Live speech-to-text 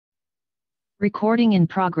Recording in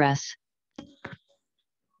progress.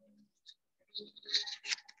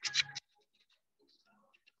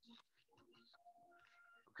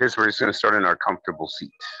 Okay, so we're just going to start in our comfortable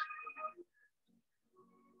seat.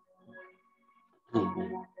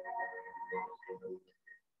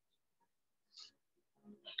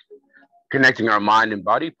 Connecting our mind and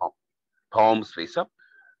body, palms face up.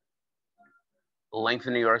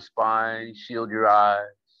 Lengthening our spine, shield your eyes.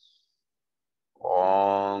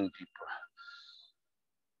 Long, deep breaths.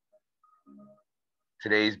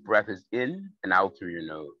 Today's breath is in and out through your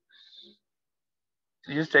nose.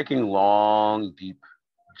 So just taking long, deep,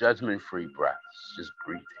 judgment-free breaths, just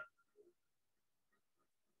breathing.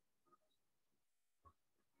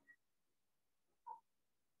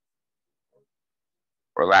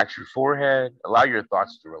 Relax your forehead. Allow your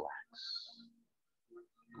thoughts to relax.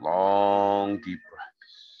 Long, deep breaths.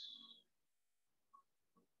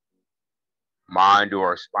 Mind to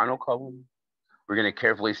our spinal column. We're going to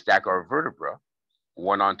carefully stack our vertebra,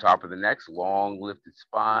 one on top of the next. Long, lifted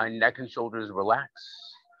spine, neck and shoulders relax.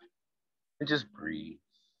 And just breathe.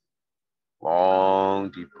 Long,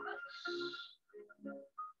 deep breaths.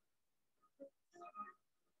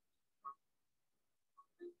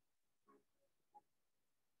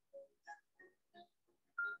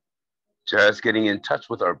 Just getting in touch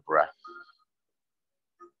with our breath.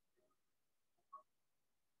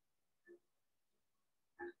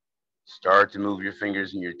 Start to move your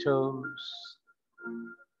fingers and your toes.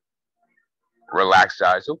 Relax the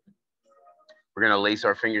eyes open. We're going to lace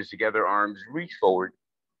our fingers together, arms reach forward,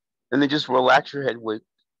 and then just relax your head weight,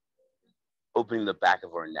 opening the back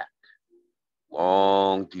of our neck.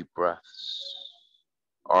 Long, deep breaths.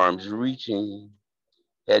 Arms reaching,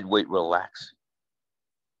 head weight relaxing.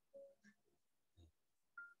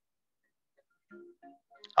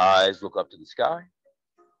 Eyes look up to the sky.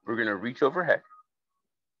 We're going to reach overhead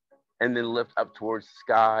and then lift up towards the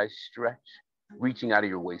sky, stretch, reaching out of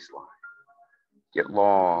your waistline. Get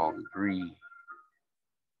long, breathe.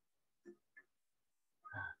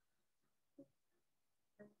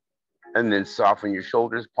 And then soften your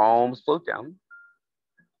shoulders, palms float down.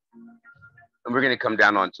 And we're going to come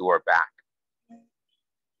down onto our back.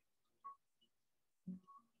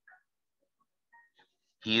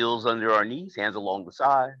 Heels under our knees, hands along the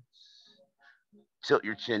sides. Tilt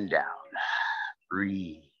your chin down.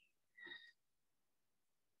 Breathe.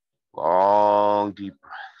 Long, deep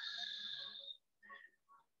breaths.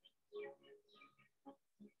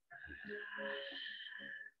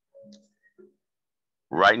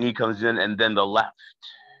 Right knee comes in and then the left.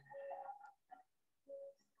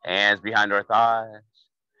 Hands behind our thighs.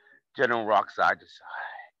 Gentle rock side to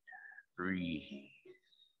side. Breathe.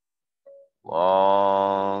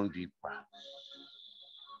 Long, deep breaths.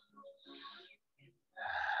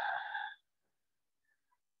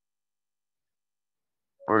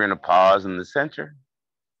 We're going to pause in the center.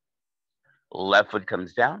 Left foot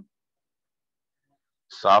comes down.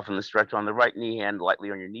 Soften the stretch on the right knee, hand lightly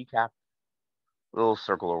on your kneecap. Little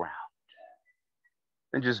circle around.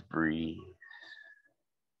 And just breathe.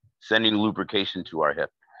 Sending lubrication to our hip.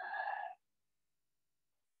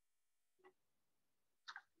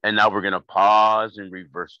 And now we're going to pause and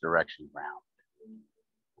reverse direction round.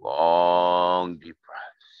 Long, deep breaths.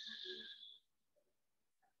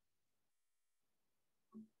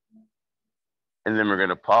 And then we're going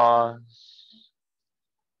to pause.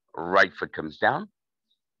 Right foot comes down.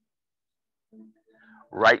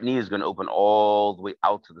 Right knee is going to open all the way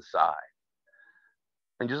out to the side.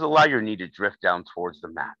 And just allow your knee to drift down towards the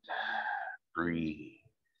mat. Breathe.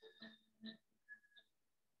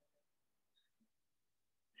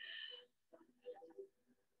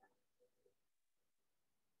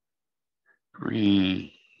 Breathe.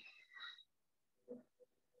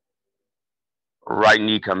 Right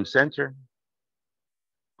knee comes center.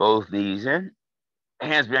 Both knees in.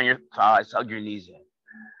 Hands behind your thighs. Hug your knees in.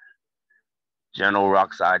 Gentle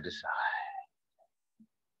rock side to side.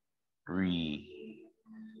 Breathe.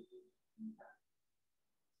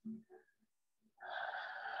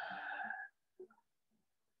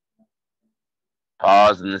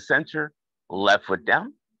 Pause in the center. Left foot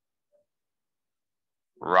down.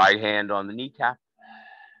 Right hand on the kneecap.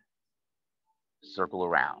 Circle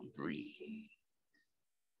around. Breathe.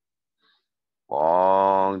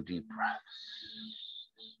 Long, deep breaths.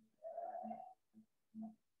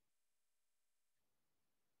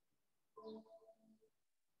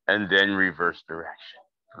 And then reverse direction.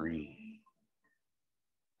 Breathe.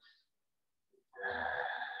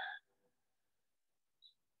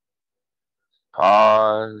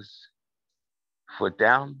 Pause. Foot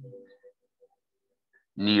down.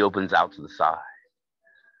 Knee opens out to the side.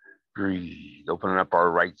 Breathe. Opening up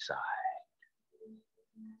our right side.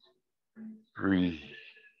 Breathe.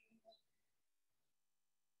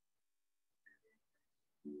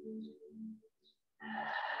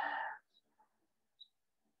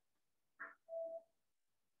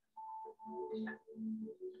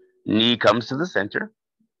 Knee comes to the center.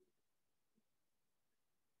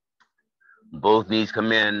 Both knees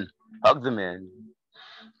come in, hug them in,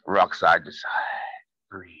 rock side to side.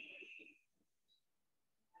 Breathe.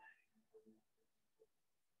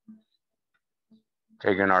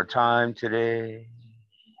 Taking our time today.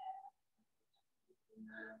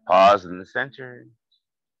 Pause in the center.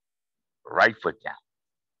 Right foot down.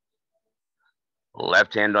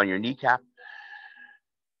 Left hand on your kneecap.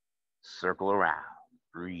 Circle around.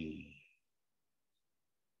 Breathe.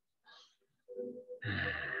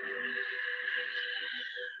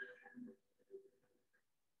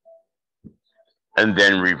 And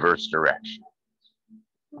then reverse direction.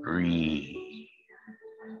 Breathe.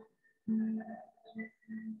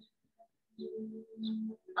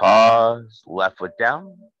 Pause. Left foot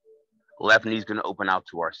down. Left knee's going to open out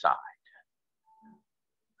to our side.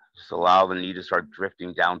 Just allow the knee to start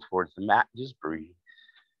drifting down towards the mat. Just breathe.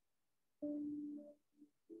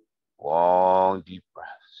 Long, deep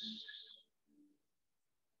breaths.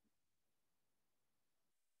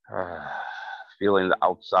 Feeling the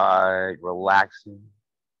outside, relaxing,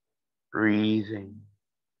 breathing.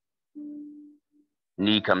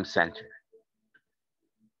 Knee comes center.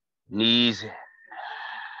 Knees in.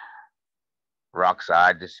 Rock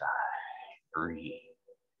side to side. Breathe.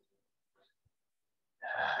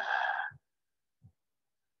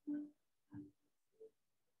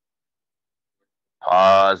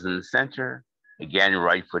 Pause in the center. Again,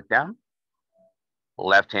 right foot down.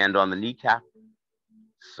 Left hand on the kneecap.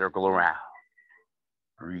 Circle around.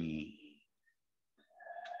 Breathe.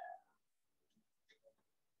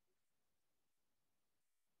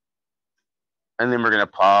 And then we're going to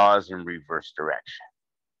pause in reverse direction.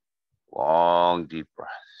 Long, deep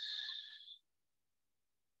breaths.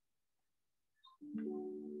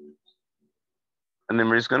 And then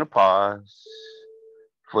we're just going to pause.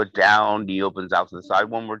 Foot down, knee opens out to the side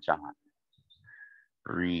one more time.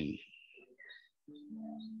 Breathe.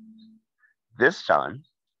 This time,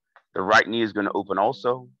 the right knee is going to open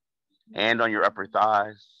also. Hand on your upper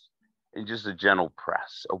thighs. And just a gentle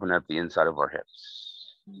press. Open up the inside of our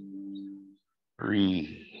hips.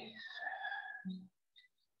 Breathe.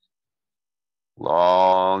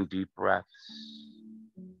 Long, deep breaths.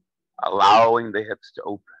 Allowing the hips to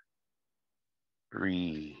open.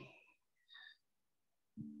 Breathe.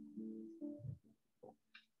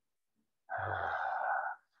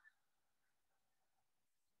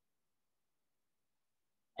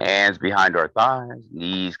 Hands behind our thighs,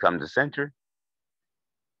 knees come to center.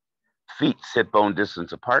 Feet sit bone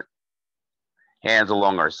distance apart. Hands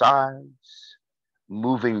along our sides.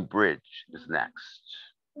 Moving bridge is next.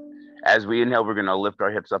 As we inhale, we're going to lift our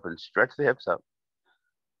hips up and stretch the hips up.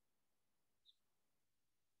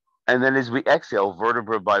 And then as we exhale,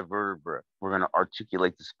 vertebra by vertebra, we're going to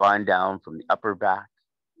articulate the spine down from the upper back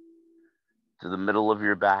to the middle of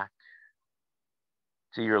your back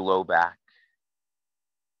to your low back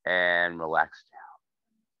and relax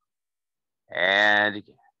down. And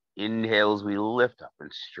again, inhale as we lift up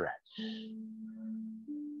and stretch.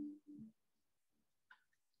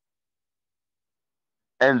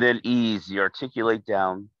 And then easy, articulate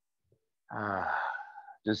down.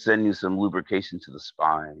 Just send you some lubrication to the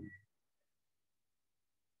spine.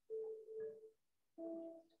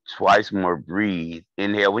 Twice more, breathe.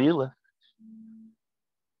 Inhale when you lift.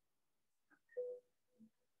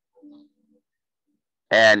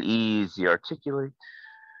 And easy, articulate.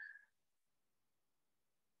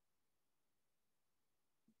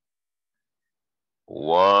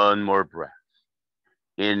 One more breath.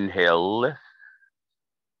 Inhale, lift.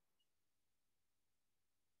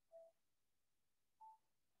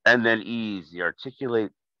 And then easy,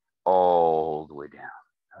 articulate all the way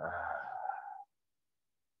down.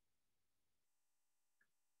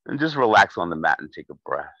 And just relax on the mat and take a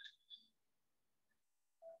breath.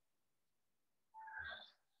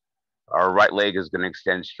 Our right leg is going to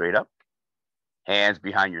extend straight up. Hands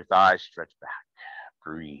behind your thighs, stretch back.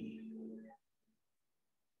 Breathe.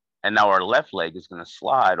 And now our left leg is going to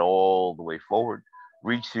slide all the way forward.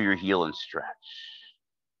 Reach through your heel and stretch.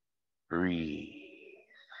 Breathe.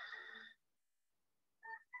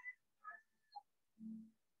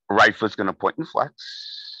 Right foot's going to point and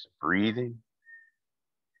flex. Breathing.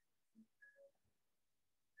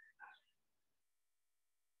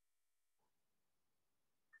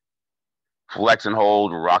 Flex and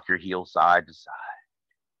hold. Rock your heel side to side.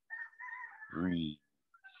 Breathe.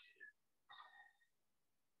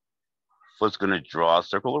 Foot's going to draw a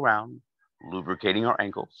circle around. lubricating our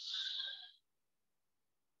ankles.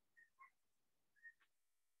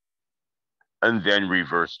 And then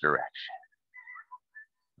reverse direction.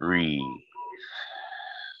 Breathe.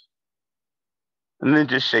 And then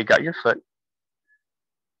just shake out your foot.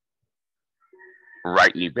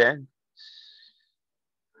 Right knee bend.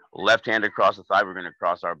 Left hand across the thigh. We're going to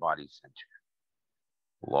cross our body center.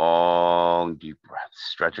 Long, deep breath.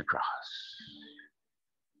 Stretch across.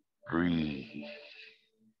 Breathe.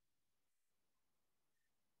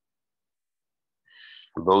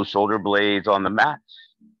 Both shoulder blades on the mat.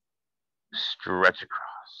 Stretch across.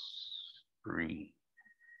 Breathe.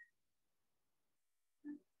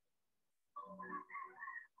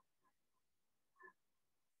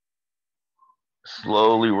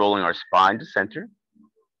 Slowly rolling our spine to center.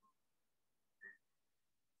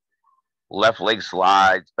 Left leg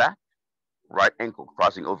slides back. Right ankle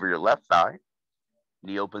crossing over your left thigh.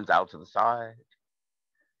 Knee opens out to the side.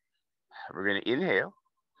 We're going to inhale.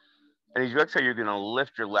 And as you exhale, you're going to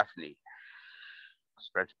lift your left knee.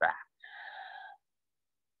 Stretch back.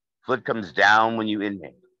 Foot comes down when you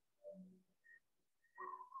inhale.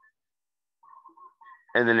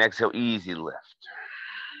 And then exhale, easy lift.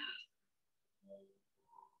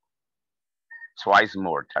 Twice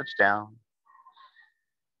more. Touch down.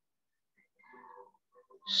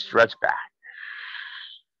 Stretch back.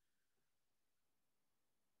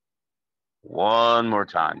 One more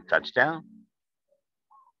time. Touch down.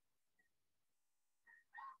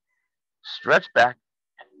 Stretch back.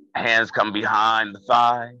 Hands come behind the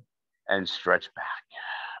thigh and stretch back.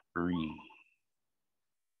 Breathe.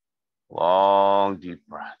 Long, deep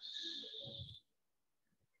breaths.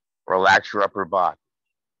 Relax your upper body.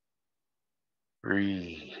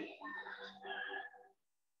 Breathe.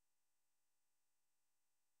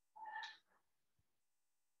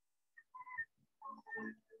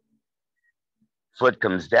 Foot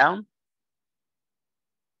comes down.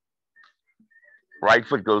 Right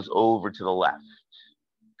foot goes over to the left.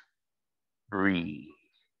 Breathe.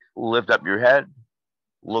 Lift up your head.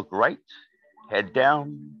 Look right. Head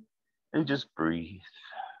down. And just breathe.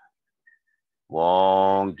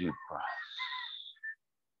 Long, deep breaths.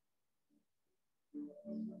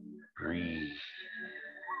 Breathe.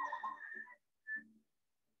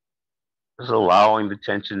 Just allowing the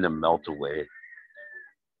tension to melt away.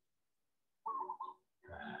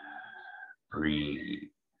 Breathe.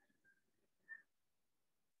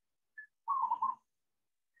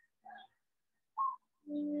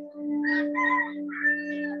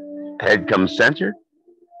 Head comes center.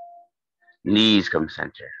 Knees come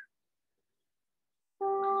center.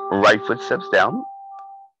 Right foot steps down.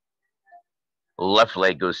 Left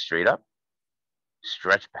leg goes straight up.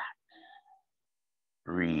 Stretch back.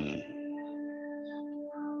 Breathe.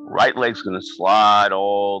 Right leg's going to slide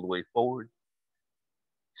all the way forward.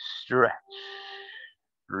 Stretch.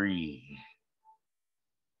 Breathe.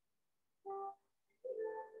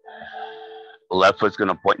 Left foot's going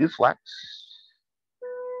to point and flex.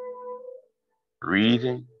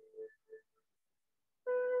 Breathing.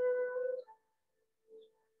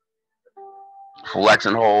 Flex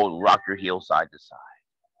and hold. Rock your heel side to side.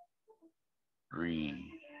 Breathe.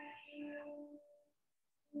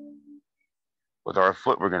 With our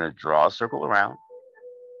foot, we're going to draw a circle around.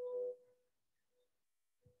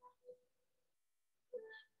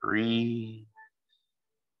 Breathe.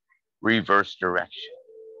 Reverse direction.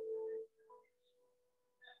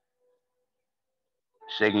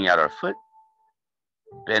 Shaking out our foot.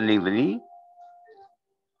 Bending the knee.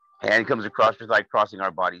 Hand comes across your thigh, crossing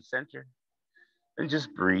our body center. And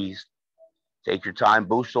just breathe. Take your time,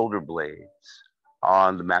 both shoulder blades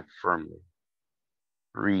on the mat firmly.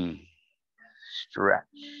 Breathe. Stretch.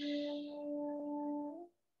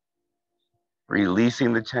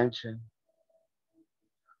 Releasing the tension.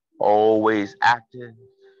 Always active.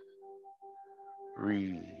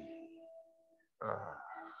 Breathe.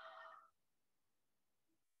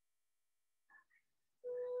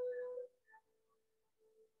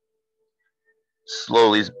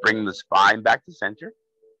 Slowly bring the spine back to center.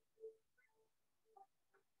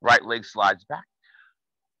 Right leg slides back.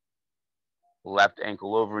 Left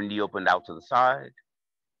ankle over, knee opened out to the side.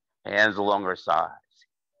 Hands along our sides.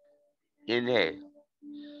 Inhale.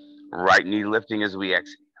 Right knee lifting as we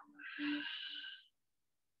exhale.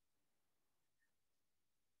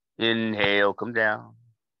 Inhale, come down.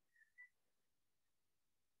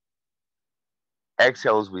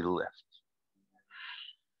 Exhale as we lift.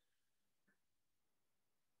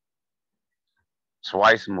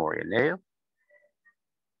 Twice more. Inhale.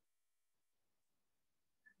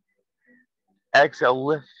 Exhale,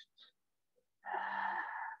 lift.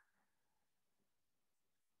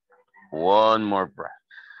 One more breath.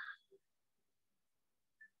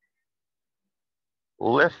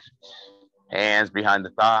 Lift. Hands behind the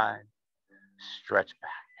thigh. Stretch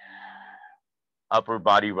back. Upper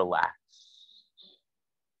body relax.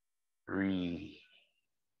 Breathe.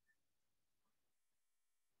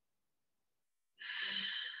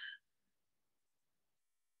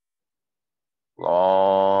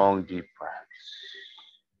 Long, deep breaths.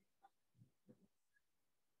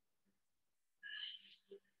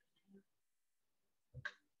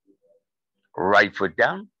 Right foot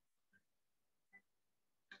down.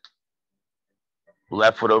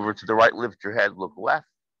 Left foot over to the right. Lift your head. Look left.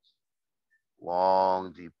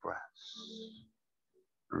 Long, deep breaths.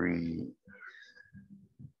 Breathe.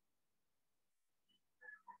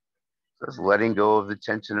 Just letting go of the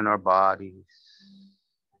tension in our bodies.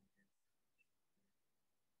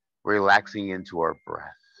 Relaxing into our breath.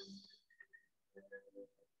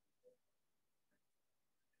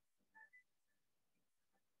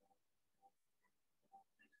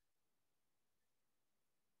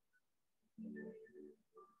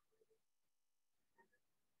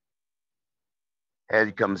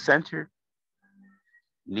 Head comes center.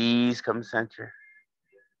 Knees come center.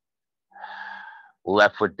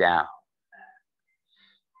 Left foot down.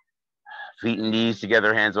 Feet and knees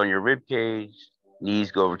together, hands on your rib cage.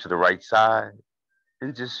 Knees go over to the right side.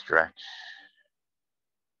 And just stretch.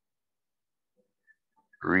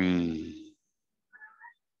 Breathe.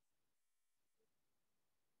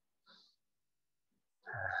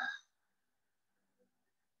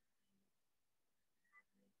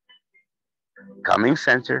 Coming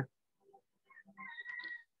center.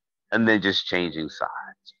 And then just changing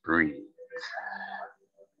sides. Breathe.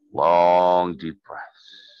 Long, deep breaths.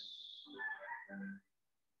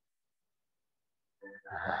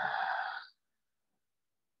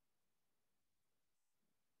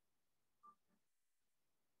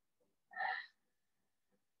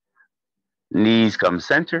 Knees come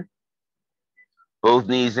center. Both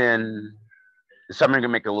knees in. So I'm going to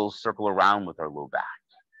make a little circle around with our low back.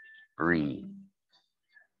 Breathe.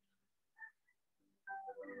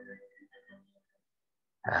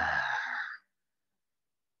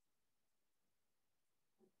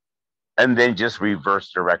 And then just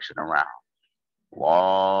reverse direction around.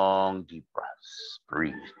 Long, deep breaths.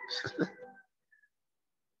 Breathe.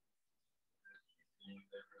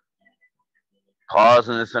 Pause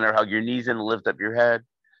in the center. Hug your knees in. Lift up your head.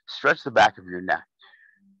 Stretch the back of your neck.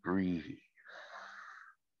 Breathe.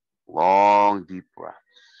 Long, deep breaths.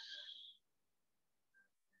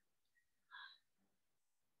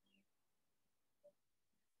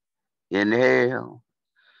 Inhale.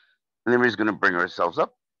 And then we're just going to bring ourselves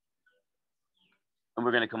up. And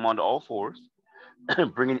we're going to come onto all fours.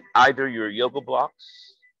 Bringing either your yoga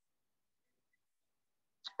blocks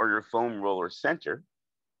or your foam roller center.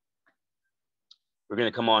 We're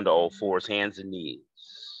going to come onto all fours, hands and knees.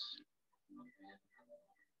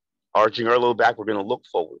 Arching our low back, we're going to look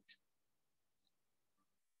forward.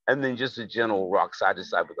 And then just a gentle rock side to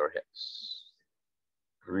side with our hips.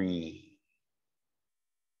 Breathe.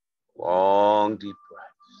 Long, deep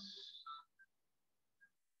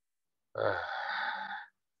breaths.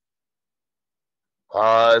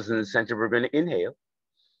 Pause in the center. We're going to inhale.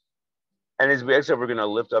 And as we exhale, we're going to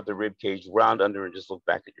lift up the rib cage, round under, and just look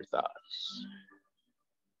back at your thighs.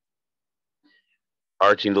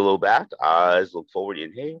 Arching the low back, eyes look forward,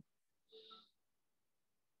 inhale.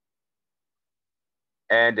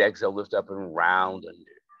 And exhale, lift up and round under.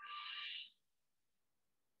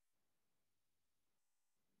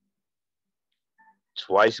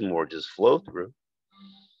 Twice more, just flow through.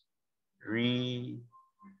 Breathe.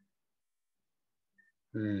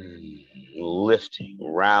 Lifting,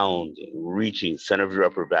 rounding, reaching, center of your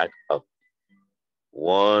upper back up.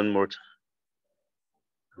 One more time.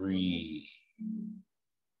 Breathe.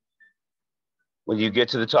 When you get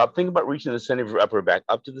to the top, think about reaching the center of your upper back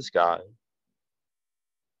up to the sky.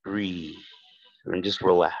 Breathe and just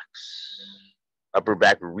relax. Upper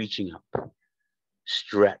back reaching up.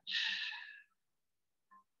 Stretch.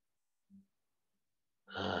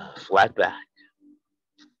 Flat back.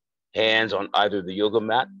 Hands on either the yoga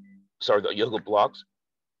mat, the yoga blocks,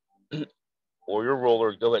 or your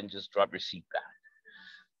roller. Go ahead and just drop your seat back.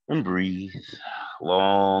 And breathe.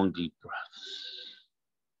 Long, deep breaths.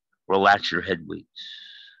 Relax your head weight.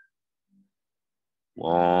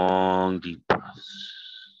 Long, deep breaths.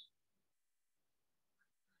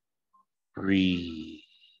 Breathe.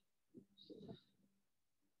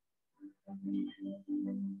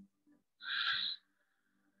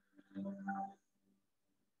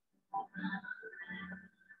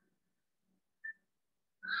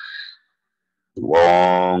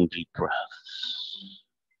 Long, deep breaths.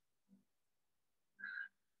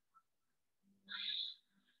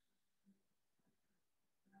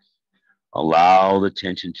 Allow the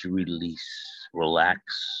tension to release. Relax.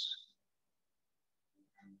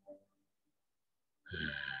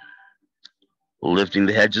 Lifting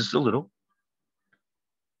the head just a little.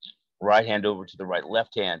 Right hand over to the right,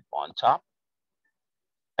 left hand on top.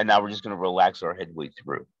 And now we're just going to relax our head weight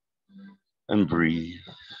through. And breathe.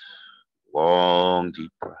 Long,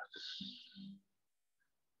 deep breaths.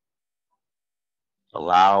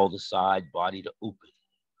 Allow the side body to open.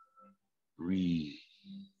 Breathe.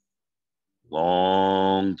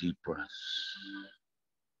 Long, deep breaths.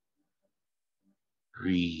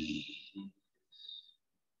 Breathe.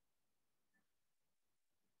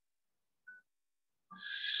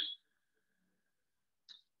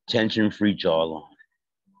 Tension-free jawline.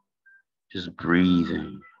 Just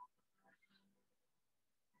breathing.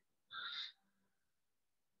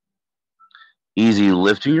 Easy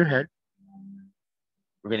lifting your head.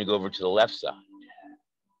 We're going to go over to the left side.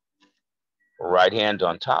 Right hand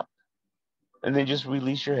on top. And then just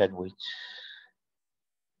release your head weight.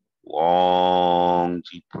 Long,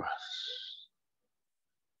 deep breaths.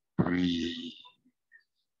 Breathe.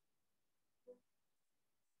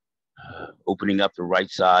 Opening up the right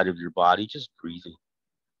side of your body, just breathing.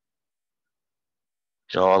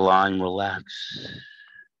 Jawline relax.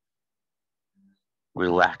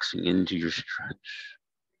 Relaxing into your stretch.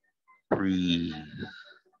 Breathe.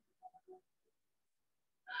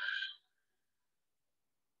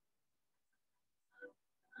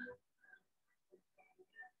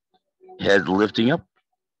 Head lifting up,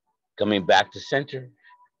 coming back to center.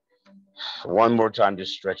 One more time,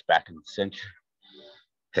 just stretch back in the center.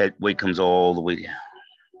 Head weight comes all the way down.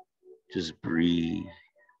 Just breathe.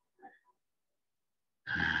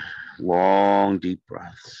 Long, deep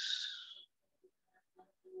breaths.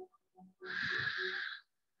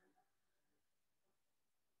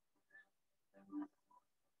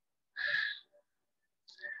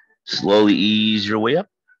 Slowly ease your way up.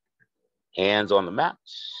 Hands on the mat.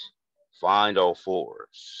 Find all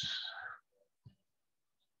fours.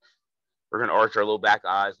 We're going to arch our low back,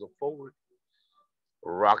 eyes look forward.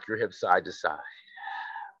 Rock your hips side to side.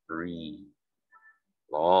 Breathe.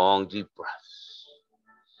 Long, deep breaths.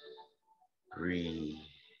 Breathe.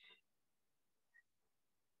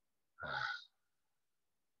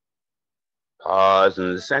 Pause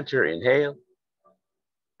in the center. Inhale.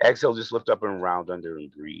 Exhale, just lift up and round under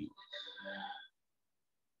and breathe.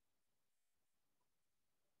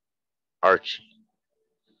 Arching.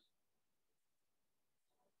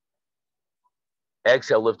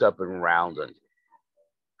 Exhale, lift up and round under.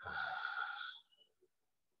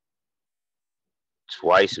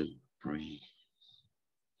 Twice and breathe.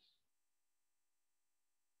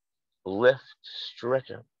 Lift, stretch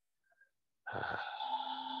up.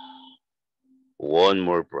 One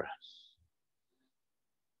more breath.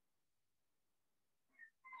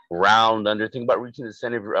 Round under. Think about reaching the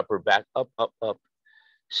center of your upper back. Up, up, up.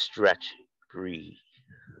 Stretch. Breathe.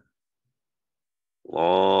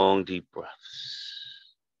 Long, deep breaths.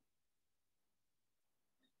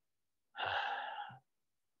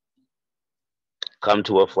 Come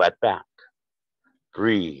to a flat back.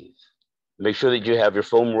 Breathe. Make sure that you have your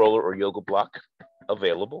foam roller or yoga block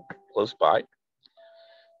available close by.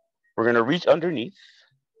 We're going to reach underneath.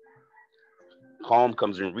 Palm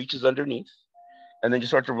comes and reaches underneath. And then you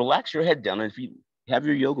start to relax your head down. And if you have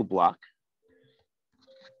your yoga block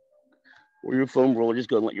or your foam roller, just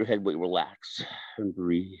go and let your head weight relax and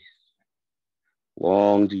breathe.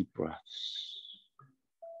 Long, deep breaths.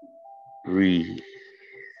 Breathe.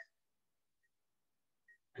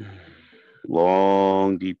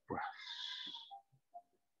 Long, deep breaths.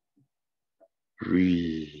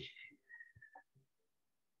 Breathe.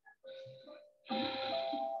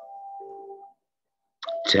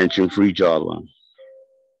 Tension-free jawline.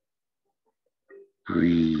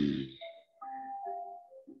 Breathe.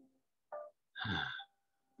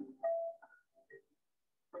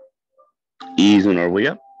 Easing our way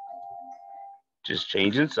up. Just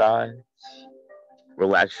changing sides.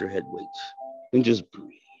 Relax your head weights. And just breathe.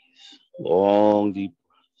 Long, deep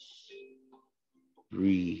breaths.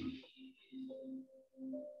 Breathe.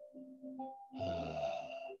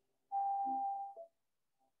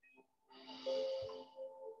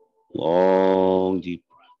 Long, deep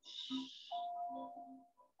breaths.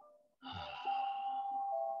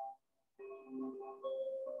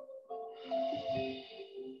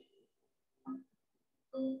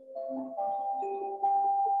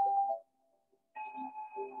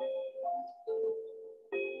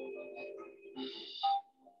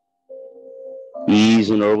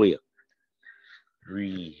 Easing our way up.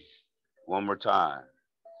 Breathe. One more time.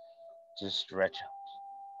 Just stretch out.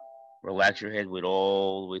 Relax your head with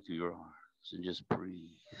all the way through your arms and just breathe.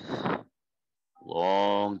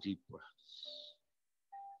 Long, deep breaths.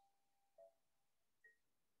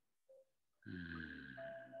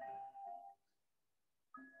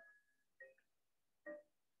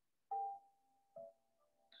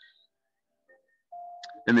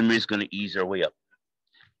 And then we're just going to ease our way up.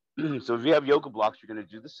 So if you have yoga blocks, you're going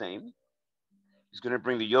to do the same. He's going to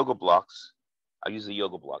bring the yoga blocks. I'll use the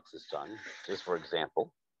yoga blocks this time, just for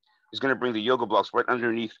example. He's going to bring the yoga blocks right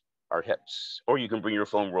underneath our hips, or you can bring your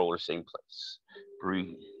foam roller, same place.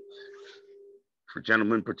 Breathe. For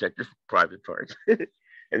gentlemen, protect your private parts.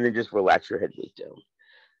 And then just relax your head weight down.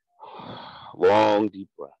 Long, deep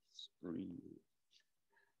breaths. Breathe.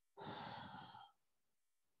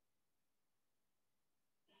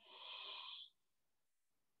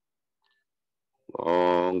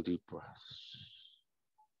 Long, deep breaths.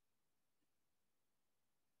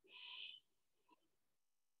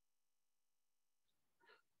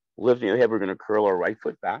 Lifting your head, we're going to curl our right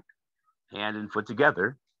foot back, hand and foot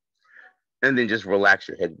together, and then just relax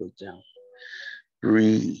your head weight down.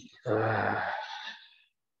 Breathe.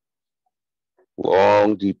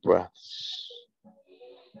 Long, deep breaths.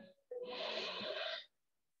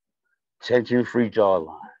 Tension-free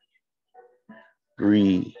jawline.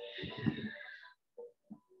 Breathe.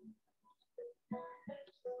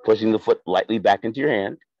 Pushing the foot lightly back into your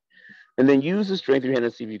hand, and then use the strength of your hand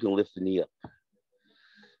and see if you can lift the knee up.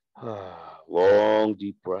 Long,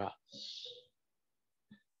 deep breaths.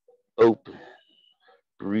 Open.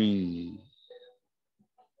 Breathe.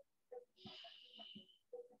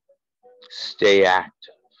 Stay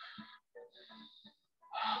active.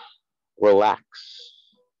 Relax.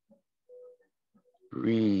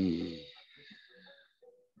 Breathe.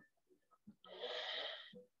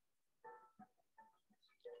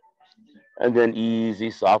 And then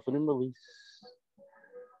easy, soften and release.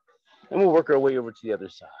 And we'll work our way over to the other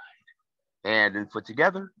side. Hand and foot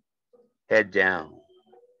together. Head down.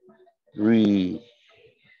 Breathe.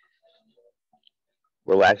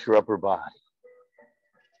 Relax your upper body.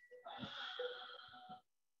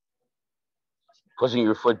 Pushing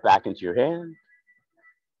your foot back into your hand.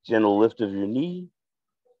 Gentle lift of your knee.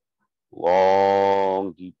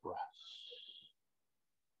 Long, deep breaths.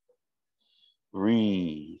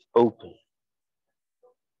 Breathe. Open.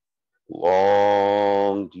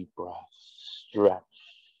 Long, deep breaths. Stretch.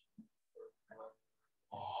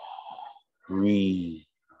 Breathe.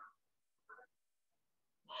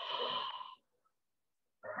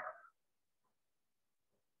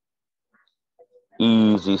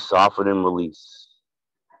 Easy, soften and release.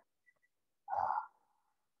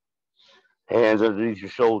 Hands underneath your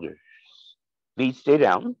shoulders. Feet stay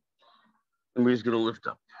down. And we're just going to lift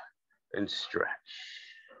up and stretch.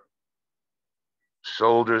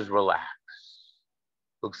 Shoulders relax.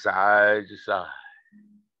 Look side to side.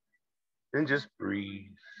 And just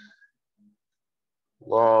breathe.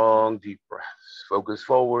 Long, deep breaths. Focus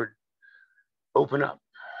forward. Open up.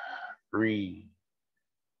 Breathe.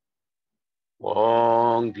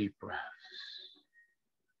 Long, deep breaths.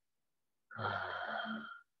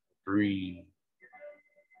 Breathe.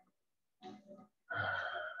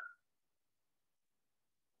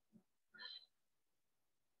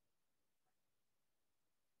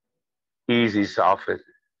 Easy, soften.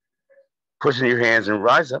 Pushing your hands and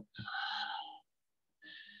rise up.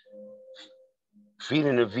 Feet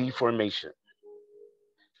in a V formation.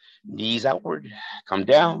 Knees outward. Come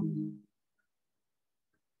down.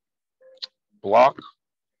 Block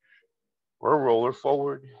or roller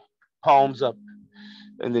forward. Palms up.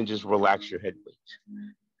 And then just relax your head weight.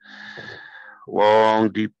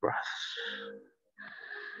 Long, deep breaths.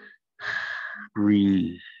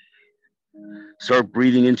 Breathe. Start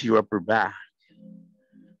breathing into your upper back.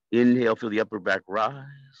 Inhale, feel the upper back rise.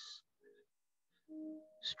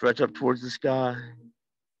 Stretch up towards the sky.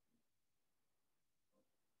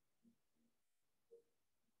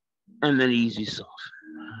 And then easy soften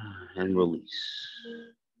and release.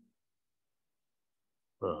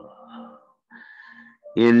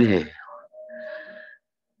 Inhale.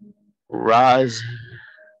 Rising.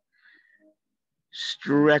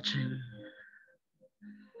 Stretching.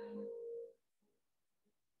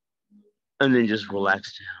 And then just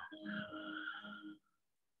relax down.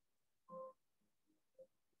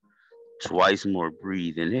 Twice more.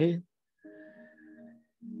 Breathe. Inhale.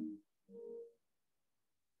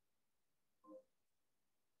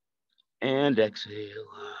 And exhale.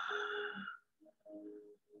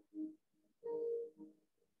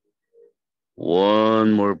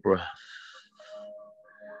 One more breath.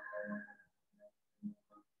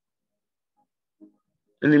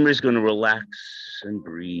 And then we're just going to relax and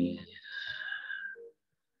breathe.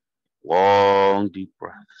 Long, deep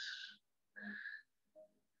breaths.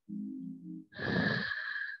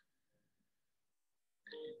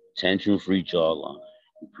 Tension-free jawline.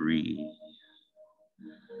 Breathe.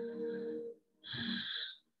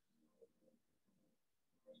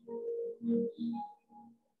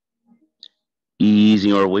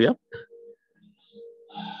 Easing our way up.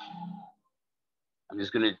 I'm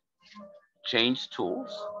just going to change tools.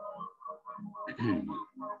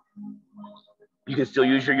 You can still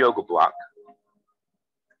use your yoga block.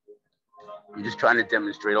 I'm just trying to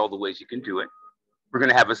demonstrate all the ways you can do it. We're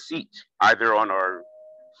going to have a seat either on our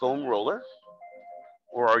foam roller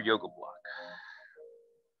or our yoga block.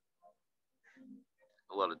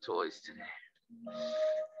 A lot of toys today.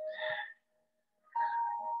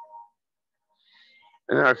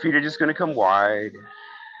 And then our feet are just going to come wide.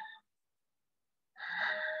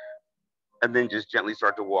 And then just gently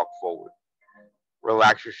start to walk forward.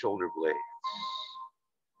 Relax your shoulder blades.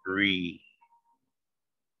 Breathe.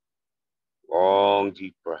 Long,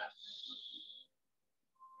 deep breaths.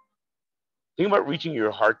 Think about reaching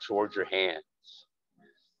your heart towards your hands.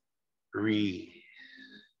 Breathe.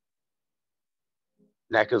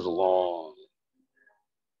 Neck is long.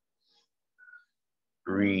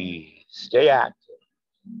 Breathe. Stay active.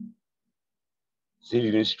 See if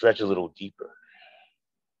you can stretch a little deeper.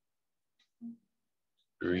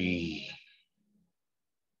 Breathe.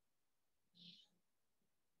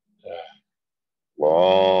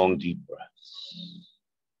 Long, deep breaths.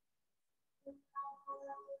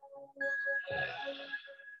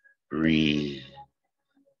 Breathe.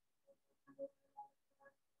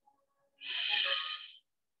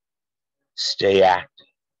 Stay active.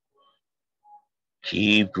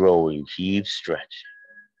 Keep growing. Keep stretching.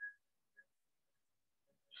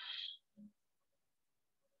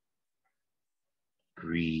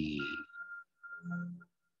 Breathe.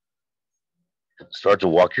 Start to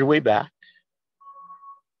walk your way back.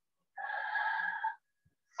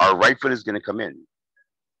 Our right foot is going to come in.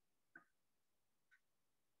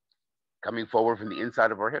 Coming forward from the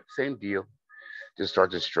inside of our hip, same deal. Just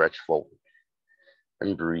start to stretch forward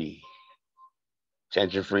and breathe.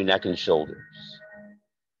 Tension-free neck and shoulders.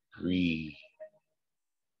 Breathe.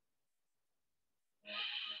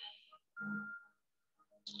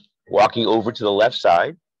 Walking over to the left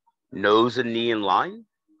side, nose and knee in line,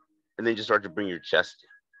 and then just start to bring your chest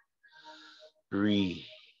in. Breathe.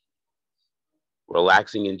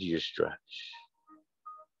 Relaxing into your stretch.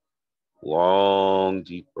 Long,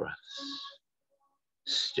 deep breaths.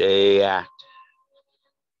 Stay active.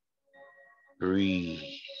 Breathe.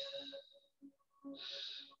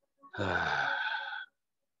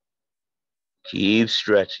 Keep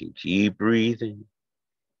stretching. Keep breathing.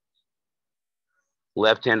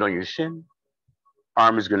 Left hand on your shin.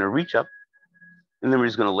 Arm is going to reach up. And then we're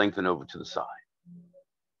just going to lengthen over to the side.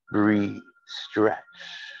 Breathe. Stretch.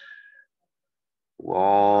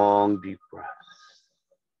 Long, deep breaths.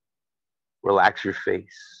 Relax your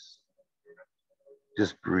face.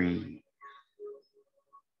 Just breathe.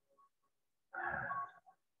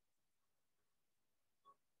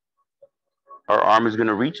 Our arm is going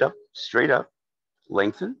to reach up, straight up,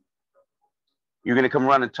 lengthen. You're going to come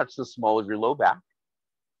around and touch the small of your low back.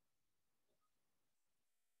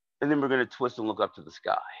 And then we're going to twist and look up to the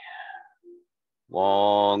sky.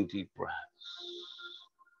 Long, deep breaths.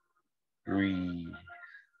 Breathe.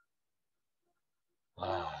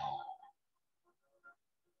 Wow.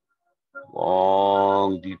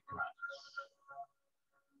 Long, deep breaths.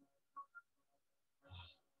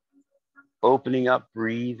 Opening up,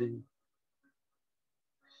 breathing.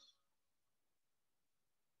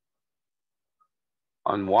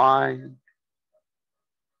 Unwind.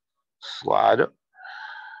 Slide up.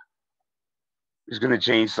 Just going to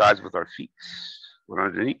change sides with our feet. Foot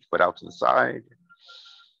underneath, foot out to the side.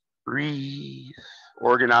 Breathe.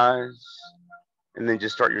 Organize. And then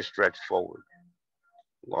just start your stretch forward.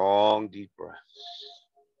 Long, deep breaths.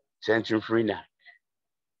 Tension-free neck.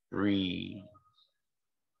 Breathe.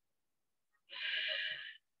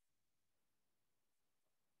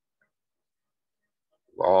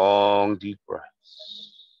 Long, deep breaths.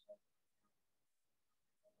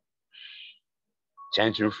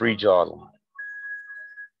 Tension-free jawline.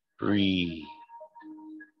 Breathe.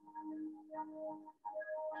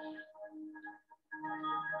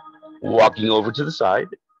 Walking over to the side,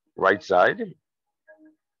 right side.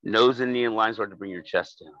 Nose and knee in line, start to bring your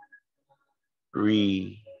chest down.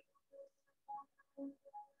 Breathe.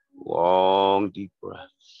 Long, deep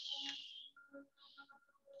breaths.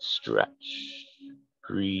 Stretch.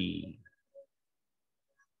 Breathe.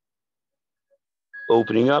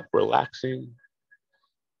 Opening up, relaxing.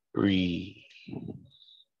 Breathe.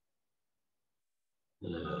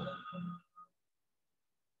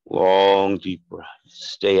 Long, deep breaths.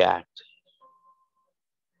 Stay active.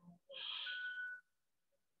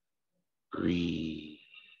 Breathe.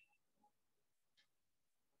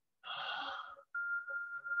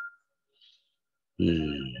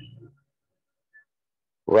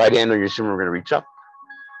 Right hand on your shin, we're going to reach up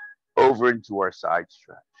over into our side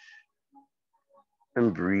stretch.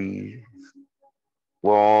 And breathe.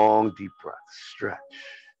 Long, deep breath. Stretch.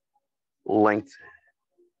 Lengthen.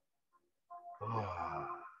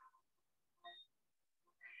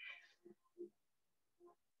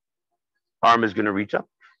 Arm is going to reach up.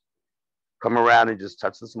 Come around and just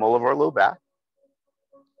touch the small of our low back.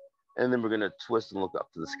 And then we're going to twist and look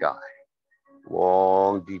up to the sky.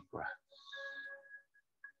 Long, deep breath.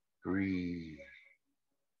 Breathe.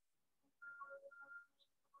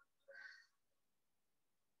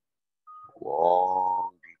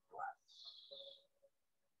 Long, deep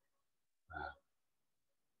breaths.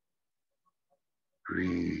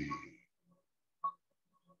 Breathe.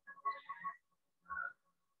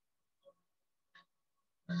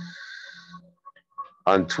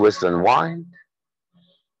 Untwist, unwind.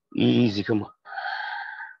 Easy, come up.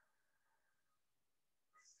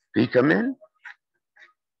 Feet come in.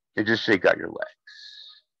 And just shake out your legs.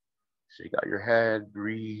 Shake out your head.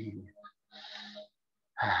 Breathe.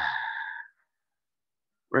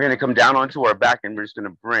 We're going to come down onto our back and we're just going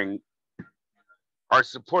to bring our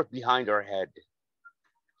support behind our head.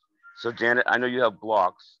 So Janet, I know you have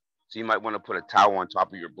blocks, so you might want to put a towel on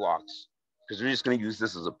top of your blocks because we're just going to use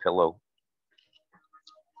this as a pillow.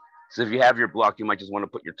 So if you have your block, you might just want to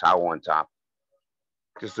put your towel on top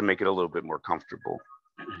just to make it a little bit more comfortable.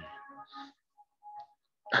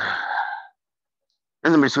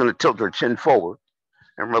 And then we're just going to tilt our chin forward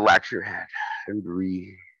and relax your head and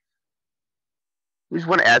breathe. You just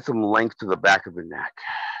want to add some length to the back of the neck.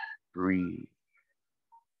 Breathe.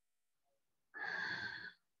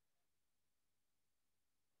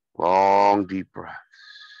 Long, deep breaths.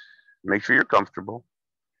 Make sure you're comfortable.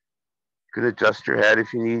 You can adjust your head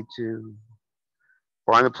if you need to.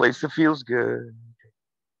 Find a place that feels good.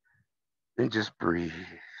 And just breathe.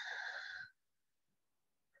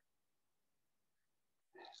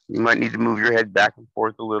 You might need to move your head back and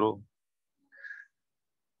forth a little.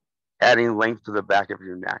 Adding length to the back of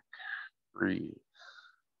your neck. Breathe.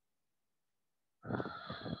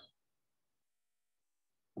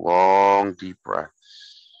 Long, deep breaths.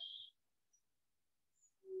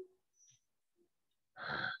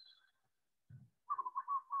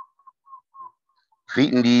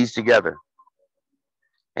 Feet and knees together.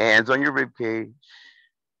 Hands on your rib cage.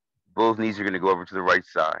 Both knees are going to go over to the right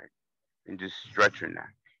side. And just stretch your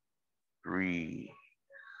neck. Breathe.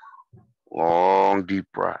 Long, deep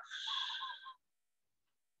breaths.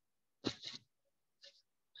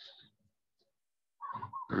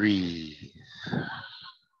 Breathe.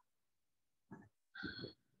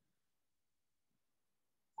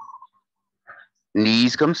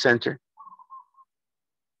 Knees come center.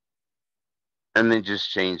 And then just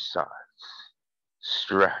change sides.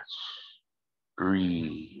 Stretch.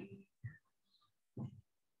 Breathe.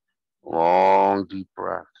 Long, deep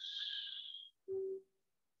breaths.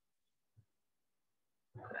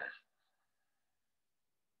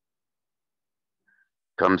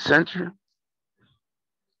 Come center.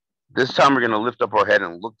 This time we're going to lift up our head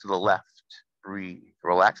and look to the left. Breathe.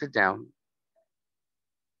 Relax it down.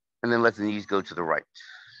 And then let the knees go to the right.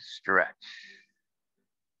 Stretch.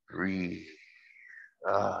 Breathe.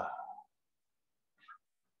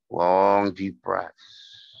 Long, deep breaths.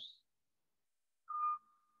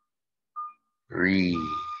 Breathe.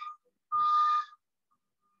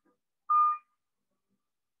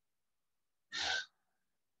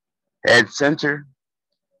 Head center.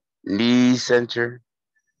 Knees center.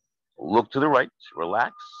 Look to the right.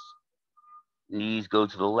 Relax. Knees go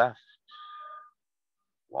to the left.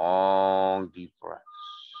 Long, deep breaths.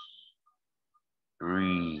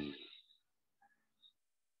 Breathe.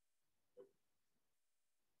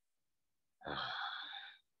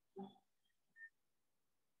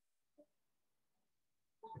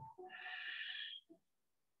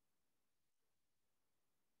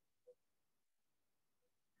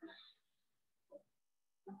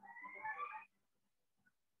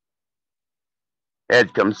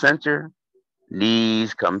 Head come center.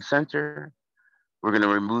 Knees come center. We're going to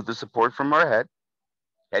remove the support from our head.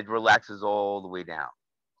 Head relaxes all the way down.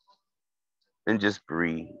 And just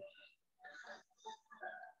breathe.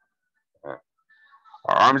 Our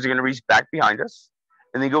arms are going to reach back behind us.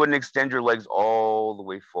 And then go ahead and extend your legs all the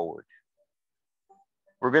way forward.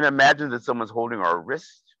 We're going to imagine that someone's holding our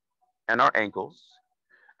wrists and our ankles.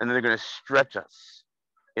 And then they're going to stretch us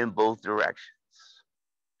in both directions.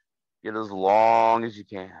 Get as long as you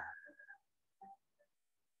can.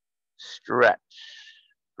 Stretch.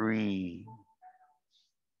 Breathe.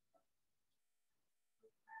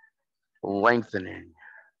 lengthening.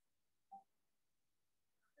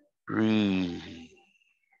 Breathe.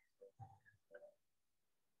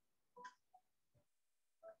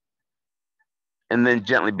 And then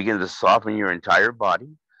gently begin to soften your entire body.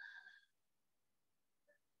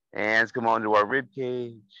 Hands come onto our rib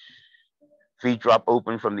cage. Feet drop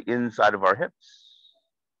open from the inside of our hips.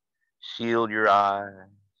 Shield your eyes.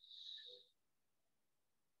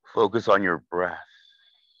 Focus on your breath.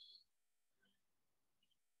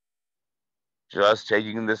 Just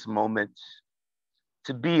taking this moment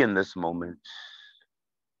to be in this moment.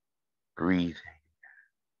 Breathing.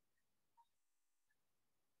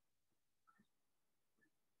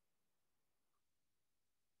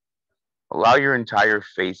 Allow your entire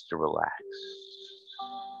face to relax.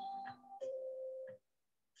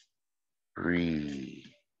 Breathe.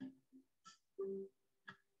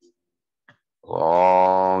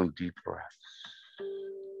 Long, deep breaths.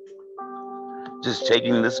 Just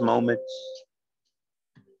taking this moment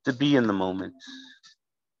to be in the moment.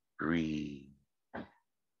 Breathe.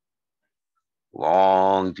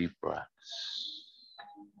 Long, deep breaths.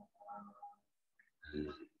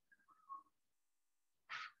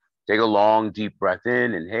 Take a long, deep breath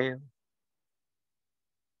in, inhale.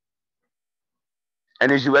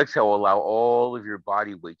 And as you exhale, allow all of your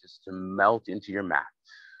body weight just to melt into your mat,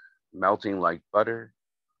 melting like butter.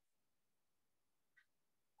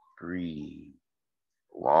 Breathe.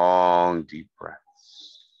 Long, deep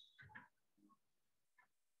breaths.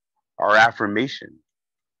 Our affirmation: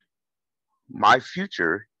 my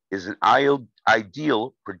future is an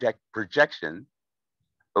ideal projection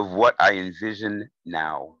of what I envision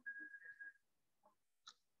now.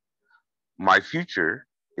 My future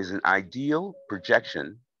is an ideal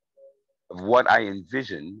projection of what I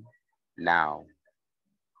envision now.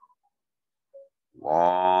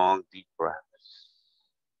 Long, deep breaths.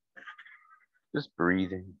 Just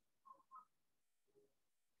breathing.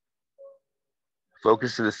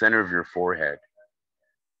 Focus to the center of your forehead.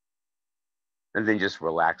 And then just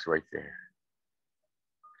relax right there.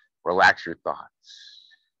 Relax your thoughts.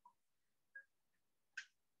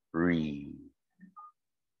 Breathe.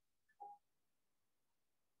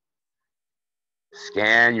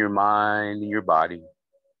 Scan your mind and your body.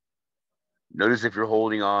 Notice if you're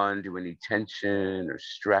holding on to any tension or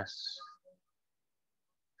stress,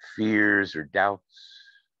 fears or doubts,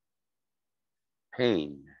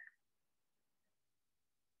 pain.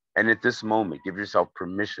 And at this moment, give yourself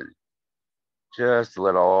permission just to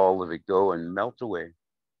let all of it go and melt away,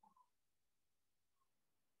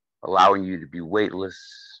 allowing you to be weightless,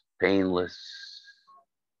 painless,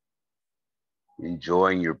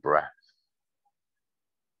 enjoying your breath.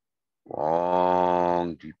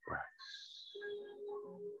 Long, deep breaths.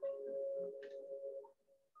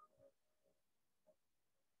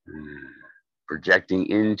 Projecting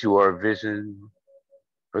into our vision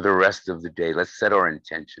for the rest of the day. Let's set our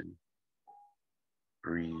intention.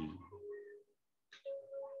 Breathe.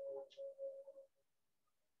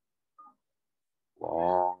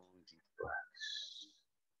 Long, deep breaths.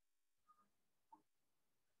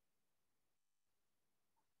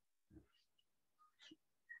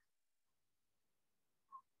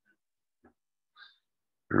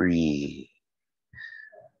 Breathe.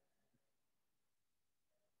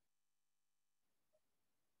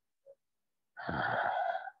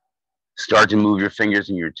 Start to move your fingers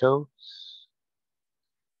and your toes,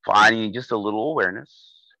 finding just a little awareness,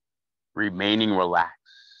 remaining relaxed.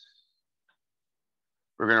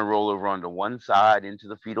 We're going to roll over onto one side into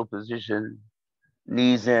the fetal position,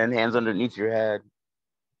 knees in, hands underneath your head,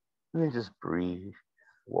 and then just breathe.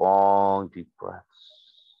 Long, deep breaths.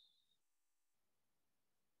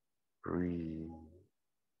 Breathe.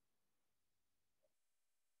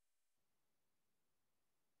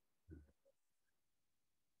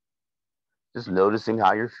 Just noticing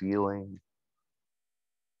how you're feeling.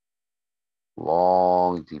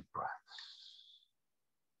 Long, deep breaths.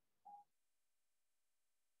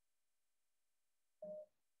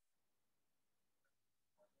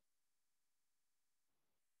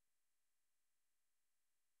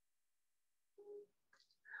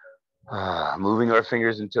 Moving our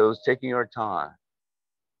fingers and toes, taking our time.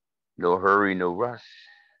 No hurry, no rush.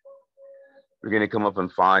 We're going to come up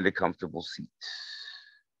and find a comfortable seat.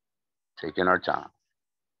 Taking our time.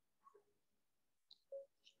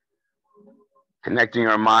 Connecting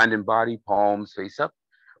our mind and body, palms face up.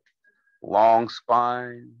 Long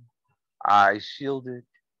spine, eyes shielded.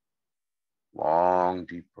 Long,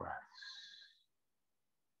 deep breaths.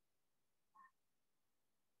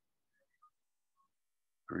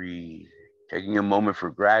 Breathe. Taking a moment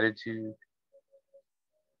for gratitude.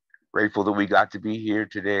 Grateful that we got to be here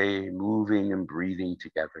today, moving and breathing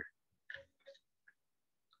together.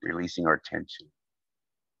 releasing our tension.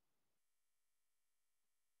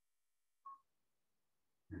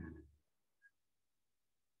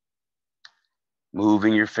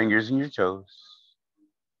 Moving your fingers and your toes.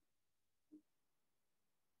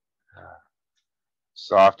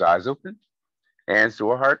 Soft eyes open. Hands to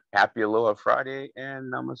our heart. Happy Aloha Friday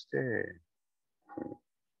and namaste.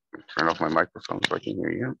 Turn off my microphone so I can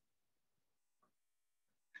hear you.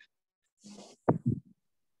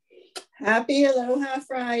 Happy Aloha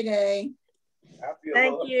Friday. Happy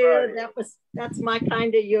Thank Aloha you. Friday. That's my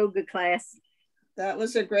kind of yoga class. That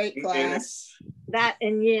was a great class. That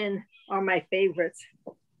and yin are my favorites.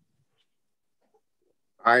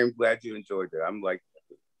 I am glad you enjoyed that. I'm like,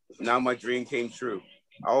 now my dream came true.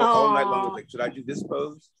 All night long, I was like, should I do this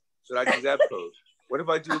pose? Should I do that pose? What if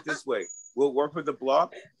I do it this way? Will it work with the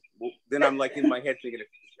block? Well, then I'm like in my head thinking,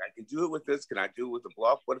 I can do it with this. Can I do it with the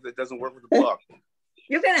block? What if it doesn't work with the block?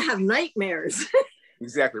 You're going to have nightmares.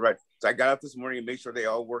 Exactly right. So I got up this morning and made sure they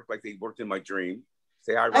all worked like they worked in my dream.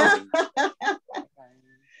 Say hi, Ryan.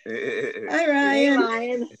 Hi,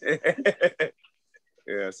 Ryan.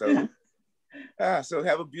 Yeah, so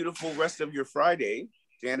have a beautiful rest of your Friday.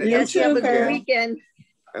 Janet, Yes, you have a good Carol. weekend.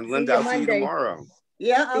 And Linda, I'll see you tomorrow.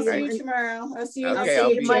 Yeah, I'll see you tomorrow. I'll see you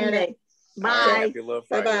Okay, Monday. Bye. Happy Aloha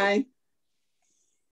Friday. Bye-bye.